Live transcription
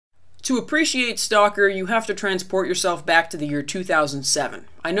To appreciate Stalker, you have to transport yourself back to the year 2007.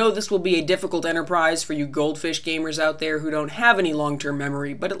 I know this will be a difficult enterprise for you goldfish gamers out there who don't have any long-term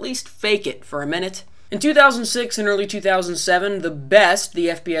memory, but at least fake it for a minute. In 2006 and early 2007, the best the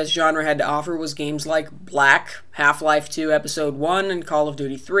FPS genre had to offer was games like Black, Half-Life 2 Episode 1, and Call of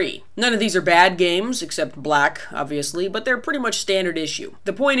Duty 3. None of these are bad games, except Black, obviously, but they're pretty much standard issue.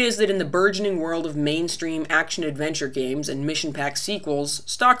 The point is that in the burgeoning world of mainstream action-adventure games and mission-packed sequels,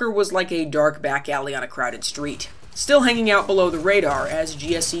 Stalker was like a dark back alley on a crowded street. Still hanging out below the radar, as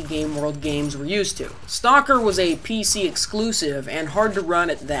GSC Game World games were used to. Stalker was a PC exclusive, and hard to run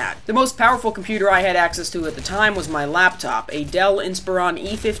at that. The most powerful computer I had access to at the time was my laptop, a Dell Inspiron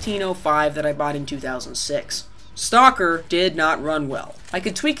E1505 that I bought in 2006. Stalker did not run well. I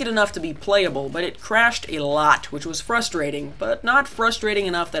could tweak it enough to be playable, but it crashed a lot, which was frustrating, but not frustrating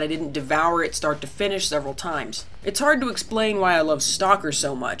enough that I didn't devour it start to finish several times. It's hard to explain why I love Stalker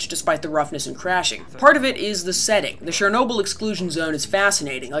so much, despite the roughness and crashing. Part of it is the setting. The Chernobyl exclusion zone is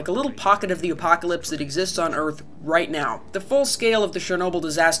fascinating, like a little pocket of the apocalypse that exists on Earth right now. The full scale of the Chernobyl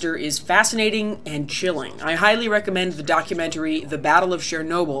disaster is fascinating and chilling. I highly recommend the documentary The Battle of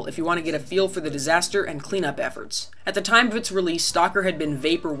Chernobyl if you want to get a feel for the disaster and cleanup efforts. At the time of its release, Stalker had been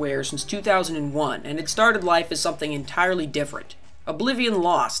vaporware since 2001, and it started life as something entirely different. Oblivion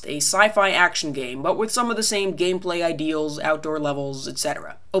Lost, a sci-fi action game, but with some of the same gameplay ideals, outdoor levels,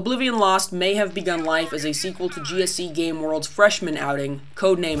 etc. Oblivion Lost may have begun life as a sequel to GSC Game World's freshman outing,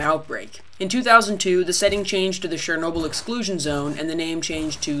 codename Outbreak. In 2002, the setting changed to the Chernobyl exclusion zone, and the name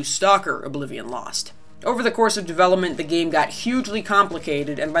changed to Stalker Oblivion Lost. Over the course of development, the game got hugely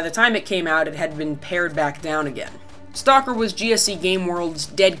complicated, and by the time it came out, it had been pared back down again. Stalker was GSC Game World's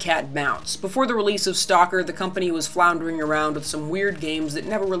dead cat bounce. Before the release of Stalker, the company was floundering around with some weird games that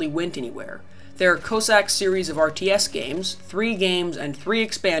never really went anywhere. Their Cossack series of RTS games, 3 games and 3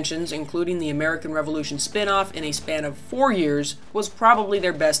 expansions, including the American Revolution spin-off in a span of 4 years, was probably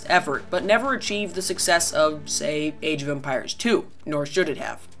their best effort, but never achieved the success of, say, Age of Empires 2, nor should it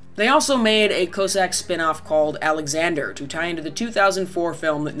have. They also made a Cossack spin-off called Alexander to tie into the 2004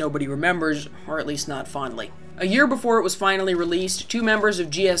 film that nobody remembers, or at least not fondly. A year before it was finally released, 2 members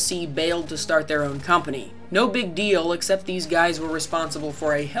of GSC bailed to start their own company. No big deal, except these guys were responsible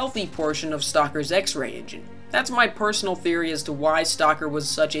for a healthy portion of Stalker's X-ray engine. That's my personal theory as to why Stalker was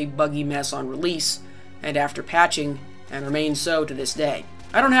such a buggy mess on release, and after patching, and remains so to this day.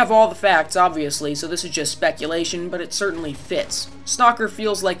 I don't have all the facts, obviously, so this is just speculation, but it certainly fits. Stalker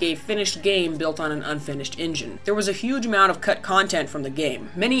feels like a finished game built on an unfinished engine. There was a huge amount of cut content from the game.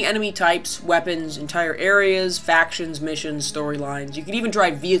 Many enemy types, weapons, entire areas, factions, missions, storylines. You could even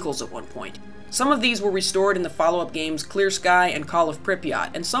drive vehicles at one point. Some of these were restored in the follow-up games Clear Sky and Call of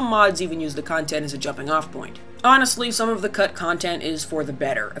Pripyat, and some mods even use the content as a jumping-off point. Honestly, some of the cut content is for the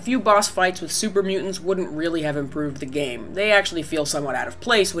better. A few boss fights with super mutants wouldn't really have improved the game. They actually feel somewhat out of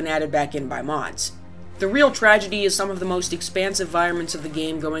place when added back in by mods. The real tragedy is some of the most expansive environments of the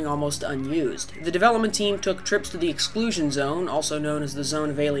game going almost unused. The development team took trips to the Exclusion Zone, also known as the Zone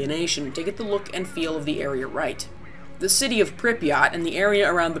of Alienation, to get the look and feel of the area right. The city of Pripyat and the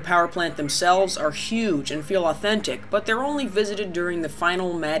area around the power plant themselves are huge and feel authentic, but they're only visited during the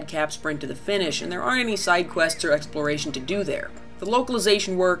final madcap sprint to the finish, and there aren't any side quests or exploration to do there. The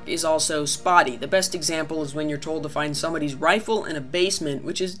localization work is also spotty. The best example is when you're told to find somebody's rifle in a basement,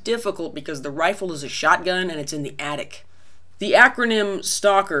 which is difficult because the rifle is a shotgun and it's in the attic. The acronym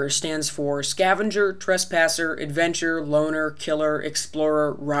STALKER stands for Scavenger, Trespasser, Adventure, Loner, Killer,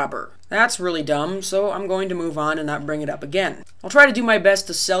 Explorer, Robber. That's really dumb, so I'm going to move on and not bring it up again. I'll try to do my best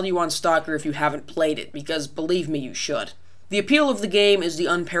to sell you on Stalker if you haven't played it, because believe me, you should. The appeal of the game is the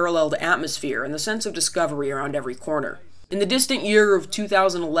unparalleled atmosphere and the sense of discovery around every corner. In the distant year of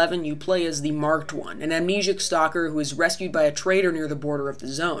 2011, you play as the Marked One, an amnesiac stalker who is rescued by a traitor near the border of the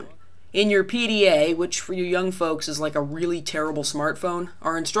zone. In your PDA, which for you young folks is like a really terrible smartphone,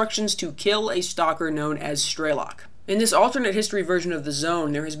 are instructions to kill a stalker known as S.T.A.L.K.E.R. In this alternate history version of the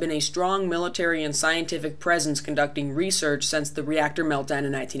zone, there has been a strong military and scientific presence conducting research since the reactor meltdown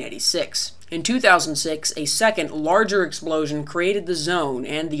in 1986. In 2006, a second, larger explosion created the zone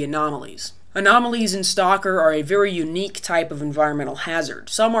and the anomalies. Anomalies in Stalker are a very unique type of environmental hazard.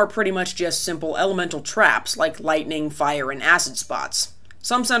 Some are pretty much just simple elemental traps, like lightning, fire, and acid spots.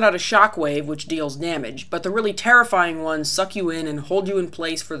 Some send out a shockwave, which deals damage, but the really terrifying ones suck you in and hold you in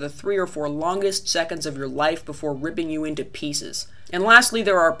place for the 3 or 4 longest seconds of your life before ripping you into pieces. And lastly,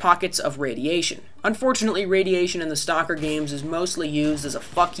 there are pockets of radiation. Unfortunately, radiation in the Stalker games is mostly used as a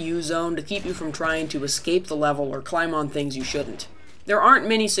fuck you zone to keep you from trying to escape the level or climb on things you shouldn't. There aren't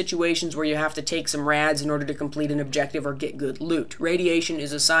many situations where you have to take some rads in order to complete an objective or get good loot. Radiation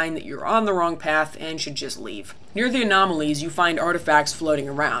is a sign that you're on the wrong path and should just leave. Near the anomalies, you find artifacts floating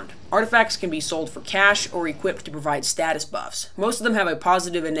around. Artifacts can be sold for cash or equipped to provide status buffs. Most of them have a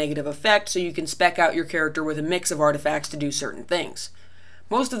positive and negative effect, so you can spec out your character with a mix of artifacts to do certain things.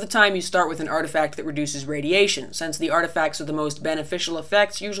 Most of the time you start with an artifact that reduces radiation, since the artifacts with the most beneficial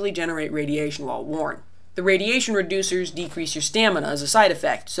effects usually generate radiation while worn. The radiation reducers decrease your stamina as a side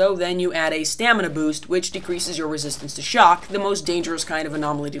effect, so then you add a stamina boost, which decreases your resistance to shock, the most dangerous kind of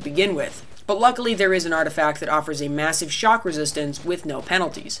anomaly to begin with. But luckily there is an artifact that offers a massive shock resistance with no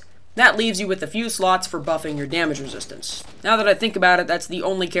penalties. That leaves you with a few slots for buffing your damage resistance. Now that I think about it, that's the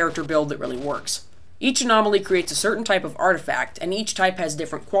only character build that really works. Each anomaly creates a certain type of artifact, and each type has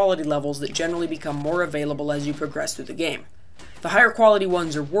different quality levels that generally become more available as you progress through the game. The higher quality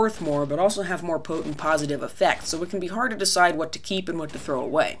ones are worth more, but also have more potent positive effects, so it can be hard to decide what to keep and what to throw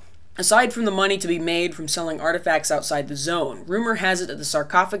away. Aside from the money to be made from selling artifacts outside the zone, rumor has it that the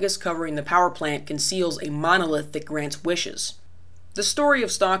sarcophagus covering the power plant conceals a monolith that grants wishes. The story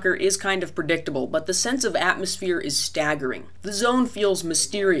of Stalker is kind of predictable, but the sense of atmosphere is staggering. The zone feels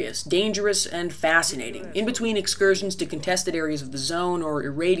mysterious, dangerous, and fascinating. In between excursions to contested areas of the zone or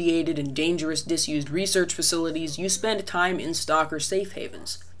irradiated and dangerous disused research facilities, you spend time in Stalker safe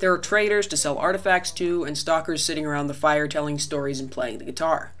havens. There are traders to sell artifacts to, and stalkers sitting around the fire telling stories and playing the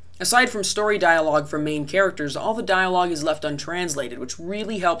guitar. Aside from story dialogue from main characters, all the dialogue is left untranslated, which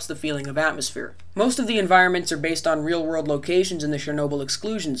really helps the feeling of atmosphere. Most of the environments are based on real-world locations in the Chernobyl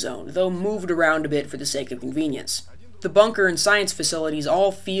exclusion zone, though moved around a bit for the sake of convenience. The bunker and science facilities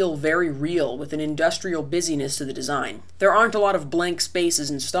all feel very real, with an industrial busyness to the design. There aren't a lot of blank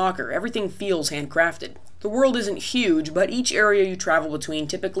spaces in Stalker, everything feels handcrafted. The world isn't huge, but each area you travel between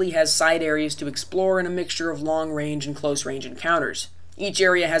typically has side areas to explore and a mixture of long-range and close-range encounters. Each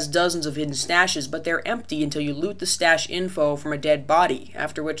area has dozens of hidden stashes, but they're empty until you loot the stash info from a dead body,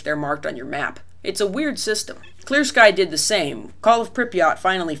 after which they're marked on your map. It's a weird system. Clear Sky did the same. Call of Pripyat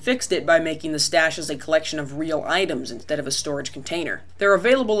finally fixed it by making the stashes a collection of real items instead of a storage container. They're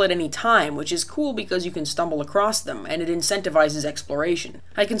available at any time, which is cool because you can stumble across them, and it incentivizes exploration.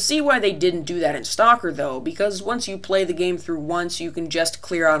 I can see why they didn't do that in Stalker, though, because once you play the game through once, you can just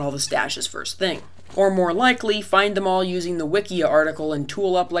clear out all the stashes first thing. Or more likely, find them all using the Wikia article and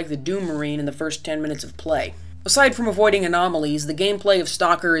tool up like the Doom Marine in the first 10 minutes of play. Aside from avoiding anomalies, the gameplay of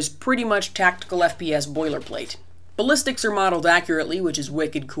Stalker is pretty much tactical FPS boilerplate. Ballistics are modeled accurately, which is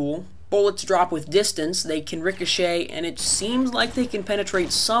wicked cool. Bullets drop with distance, they can ricochet, and it seems like they can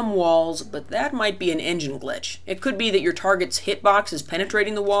penetrate some walls, but that might be an engine glitch. It could be that your target's hitbox is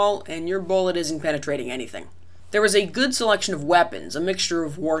penetrating the wall, and your bullet isn't penetrating anything. There is a good selection of weapons, a mixture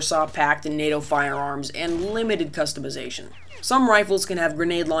of Warsaw Pact and NATO firearms, and limited customization. Some rifles can have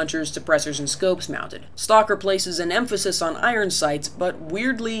grenade launchers, suppressors, and scopes mounted. Stalker places an emphasis on iron sights, but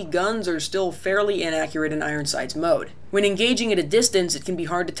weirdly, guns are still fairly inaccurate in iron sights mode. When engaging at a distance, it can be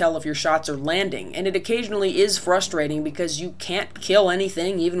hard to tell if your shots are landing, and it occasionally is frustrating because you can't kill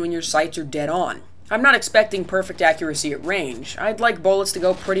anything even when your sights are dead on. I'm not expecting perfect accuracy at range. I'd like bullets to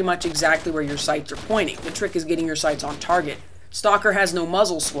go pretty much exactly where your sights are pointing. The trick is getting your sights on target. Stalker has no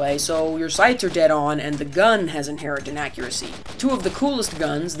muzzle sway, so your sights are dead on, and the gun has inherent inaccuracy. Two of the coolest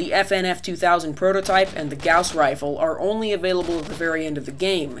guns, the FNF 2000 prototype and the Gauss rifle, are only available at the very end of the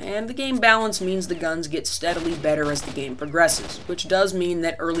game, and the game balance means the guns get steadily better as the game progresses, which does mean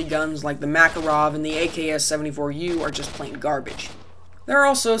that early guns like the Makarov and the AKS-74U are just plain garbage. There are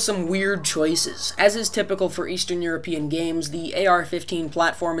also some weird choices. As is typical for Eastern European games, the AR-15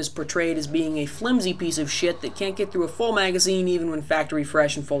 platform is portrayed as being a flimsy piece of shit that can't get through a full magazine even when factory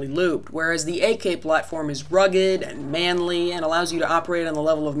fresh and fully lubed, whereas the AK platform is rugged and manly and allows you to operate on the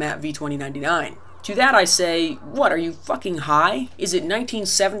level of map V2099. To that I say, what, are you fucking high? Is it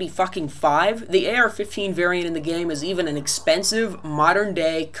 1970-5? The AR-15 variant in the game is even an expensive,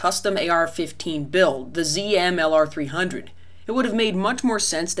 modern-day, custom AR-15 build, the ZM-LR300. It would have made much more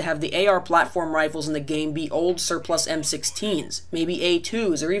sense to have the AR platform rifles in the game be old surplus M16s, maybe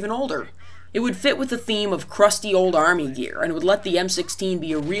A2s, or even older. It would fit with the theme of crusty old army gear, and would let the M16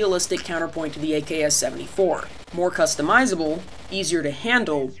 be a realistic counterpoint to the AKS-74. More customizable, easier to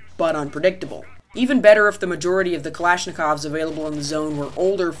handle, but unpredictable. Even better if the majority of the Kalashnikovs available in the zone were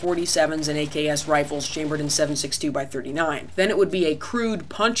older 47s and AKS rifles chambered in 7.62x39. Then it would be a crude,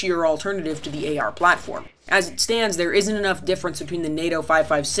 punchier alternative to the AR platform. As it stands, there isn't enough difference between the NATO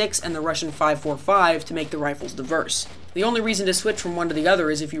 5.56 and the Russian 5.45 to make the rifles diverse. The only reason to switch from one to the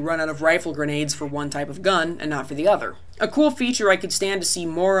other is if you run out of rifle grenades for one type of gun and not for the other. A cool feature I could stand to see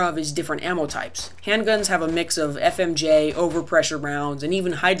more of is different ammo types. Handguns have a mix of FMJ, overpressure rounds, and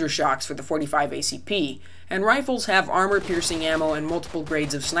even hydroshocks for the 45 ACP, and rifles have armor-piercing ammo and multiple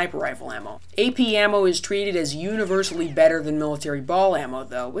grades of sniper rifle ammo. AP ammo is treated as universally better than military ball ammo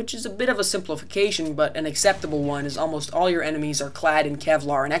though, which is a bit of a simplification, but an acceptable one as almost all your enemies are clad in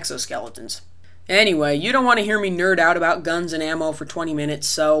Kevlar and exoskeletons. Anyway, you don't want to hear me nerd out about guns and ammo for 20 minutes,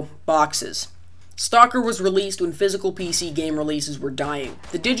 so boxes. STALKER was released when physical PC game releases were dying.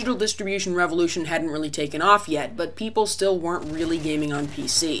 The digital distribution revolution hadn't really taken off yet, but people still weren't really gaming on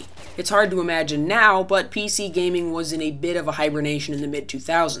PC. It's hard to imagine now, but PC gaming was in a bit of a hibernation in the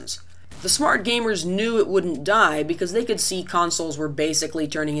mid-2000s. The smart gamers knew it wouldn't die because they could see consoles were basically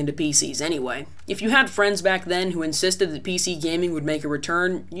turning into PCs anyway. If you had friends back then who insisted that PC gaming would make a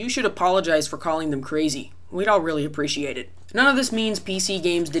return, you should apologize for calling them crazy. We'd all really appreciate it. None of this means PC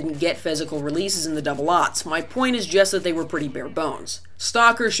games didn't get physical releases in the double aughts. My point is just that they were pretty bare bones.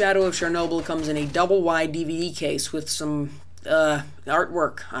 STALKER Shadow of Chernobyl comes in a double-wide DVD case with some,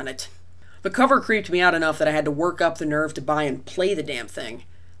 artwork on it. The cover creeped me out enough that I had to work up the nerve to buy and play the damn thing.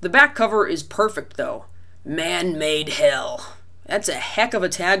 The back cover is perfect though. Man-made hell. That's a heck of a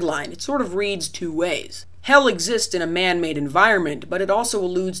tagline. It sort of reads two ways. Hell exists in a man-made environment, but it also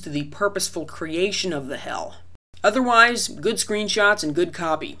alludes to the purposeful creation of the hell. Otherwise, good screenshots and good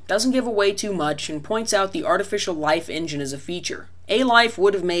copy. Doesn't give away too much and points out the artificial life engine as a feature. A-Life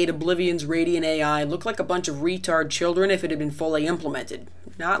would have made Oblivion's Radiant AI look like a bunch of retard children if it had been fully implemented.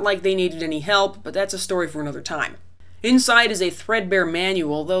 Not like they needed any help, but that's a story for another time. Inside is a threadbare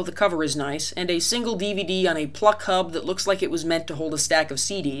manual, though the cover is nice, and a single DVD on a pluck hub that looks like it was meant to hold a stack of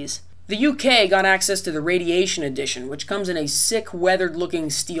CDs. The UK got access to the Radiation Edition, which comes in a sick, weathered-looking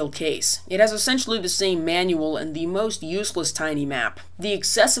steel case. It has essentially the same manual and the most useless tiny map. The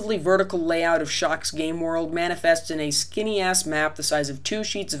excessively vertical layout of Shock's game world manifests in a skinny-ass map the size of 2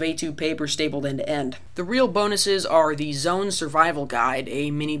 sheets of A2 paper stapled end-to-end. The real bonuses are the Zone Survival Guide,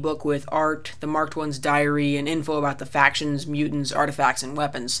 a mini-book with art, the Marked One's diary, and info about the factions, mutants, artifacts, and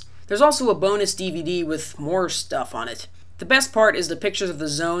weapons. There's also a bonus DVD with more stuff on it. The best part is the pictures of the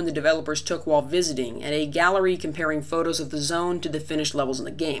zone the developers took while visiting, and a gallery comparing photos of the zone to the finished levels in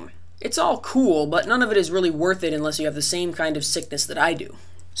the game. It's all cool, but none of it is really worth it unless you have the same kind of sickness that I do.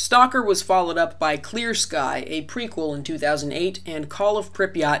 STALKER was followed up by Clear Sky, a prequel in 2008, and Call of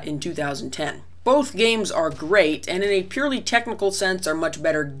Pripyat in 2010. Both games are great, and in a purely technical sense are much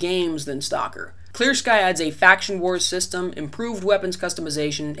better games than STALKER. Clear Sky adds a faction wars system, improved weapons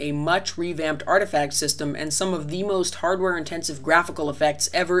customization, a much revamped artifact system, and some of the most hardware-intensive graphical effects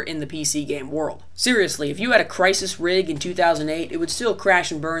ever in the PC game world. Seriously, if you had a Crisis rig in 2008, it would still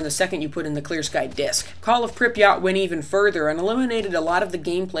crash and burn the second you put in the Clear Sky disc. Call of Pripyat went even further and eliminated a lot of the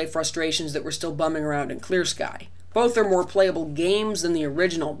gameplay frustrations that were still bumming around in Clear Sky. Both are more playable games than the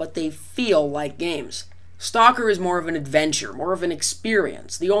original, but they feel like games. STALKER is more of an adventure, more of an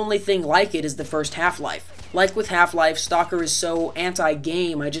experience. The only thing like it is the first Half-Life. Like with Half-Life, STALKER is so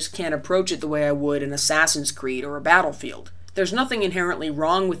anti-game I just can't approach it the way I would in Assassin's Creed or a Battlefield. There's nothing inherently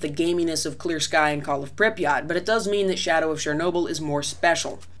wrong with the gaminess of Clear Sky and Call of Pripyat, but it does mean that Shadow of Chernobyl is more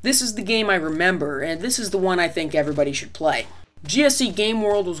special. This is the game I remember, and this is the one I think everybody should play. GSC Game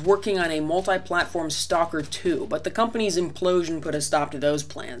World was working on a multi-platform STALKER 2, but the company's implosion put a stop to those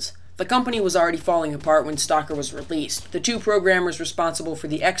plans. The company was already falling apart when STALKER was released. The 2 programmers responsible for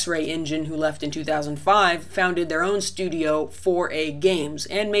the X-Ray engine who left in 2005 founded their own studio, 4A Games,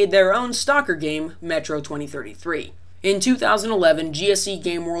 and made their own STALKER game, Metro 2033. In 2011, GSC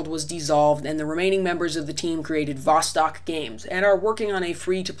Game World was dissolved and the remaining members of the team created Vostok Games and are working on a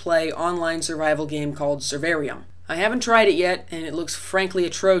free-to-play online survival game called Servarium. I haven't tried it yet, and it looks frankly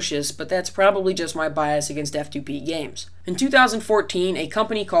atrocious, but that's probably just my bias against F2P games. In 2014, a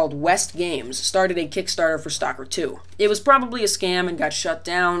company called West Games started a Kickstarter for STALKER 2. It was probably a scam and got shut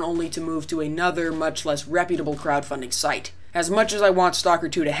down, only to move to another, much less reputable crowdfunding site. As much as I want STALKER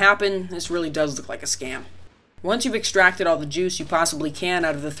 2 to happen, this really does look like a scam. Once you've extracted all the juice you possibly can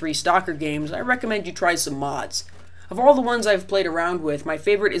out of the 3 STALKER games, I recommend you try some mods. Of all the ones I've played around with, my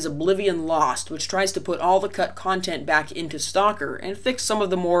favorite is Oblivion Lost, which tries to put all the cut content back into STALKER and fix some of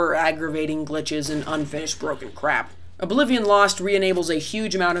the more aggravating glitches and unfinished broken crap. Oblivion Lost re-enables a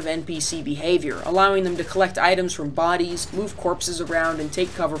huge amount of NPC behavior, allowing them to collect items from bodies, move corpses around, and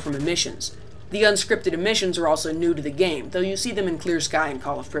take cover from emissions. The unscripted emissions are also new to the game, though you see them in Clear Sky and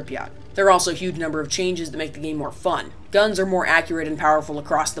Call of Pripyat. There are also a huge number of changes that make the game more fun. Guns are more accurate and powerful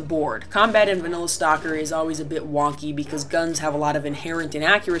across the board. Combat in vanilla Stalker is always a bit wonky because guns have a lot of inherent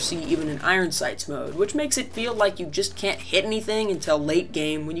inaccuracy even in Iron Sights mode, which makes it feel like you just can't hit anything until late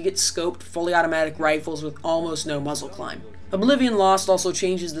game when you get scoped fully automatic rifles with almost no muzzle climb. Oblivion Lost also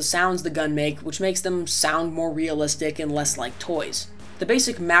changes the sounds the gun make, which makes them sound more realistic and less like toys. The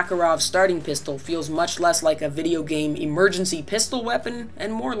basic Makarov starting pistol feels much less like a video game emergency pistol weapon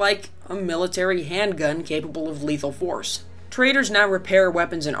and more like a military handgun capable of lethal force. Traders now repair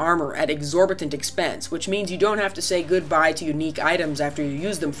weapons and armor at exorbitant expense, which means you don't have to say goodbye to unique items after you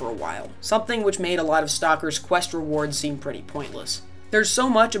use them for a while, something which made a lot of Stalker's quest rewards seem pretty pointless. There's so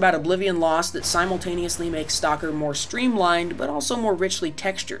much about Oblivion Lost that simultaneously makes Stalker more streamlined, but also more richly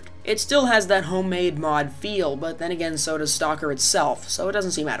textured. It still has that homemade mod feel, but then again so does Stalker itself, so it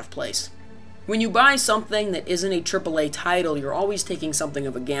doesn't seem out of place. When you buy something that isn't a AAA title, you're always taking something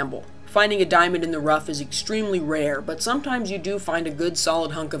of a gamble. Finding a diamond in the rough is extremely rare, but sometimes you do find a good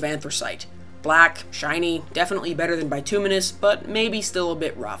solid hunk of anthracite. Black, shiny, definitely better than bituminous, but maybe still a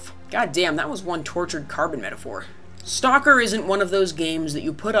bit rough. God damn, that was one tortured carbon metaphor. Stalker isn't one of those games that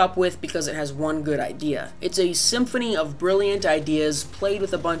you put up with because it has one good idea. It's a symphony of brilliant ideas played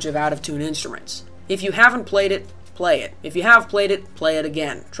with a bunch of out-of-tune instruments. If you haven't played it, play it. If you have played it, play it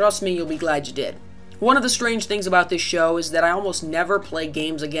again. Trust me, you'll be glad you did. One of the strange things about this show is that I almost never play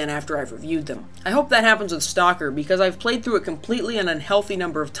games again after I've reviewed them. I hope that happens with Stalker because I've played through it completely an unhealthy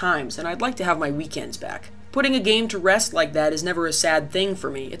number of times, and I'd like to have my weekends back. Putting a game to rest like that is never a sad thing for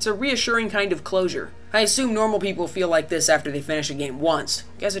me. It's a reassuring kind of closure. I assume normal people feel like this after they finish a game once.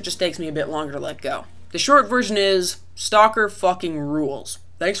 Guess it just takes me a bit longer to let go. The short version is, Stalker fucking rules.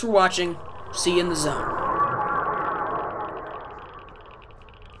 Thanks for watching. See you in the zone.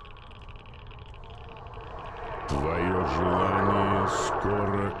 Твое желание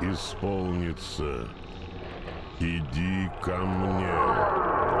скоро исполнится. Иди ко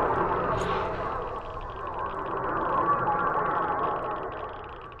мне.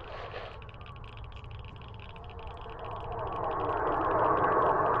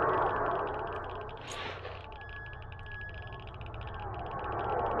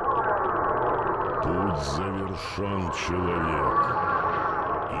 Путь завершен, человек.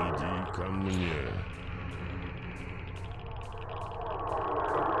 Иди ко мне.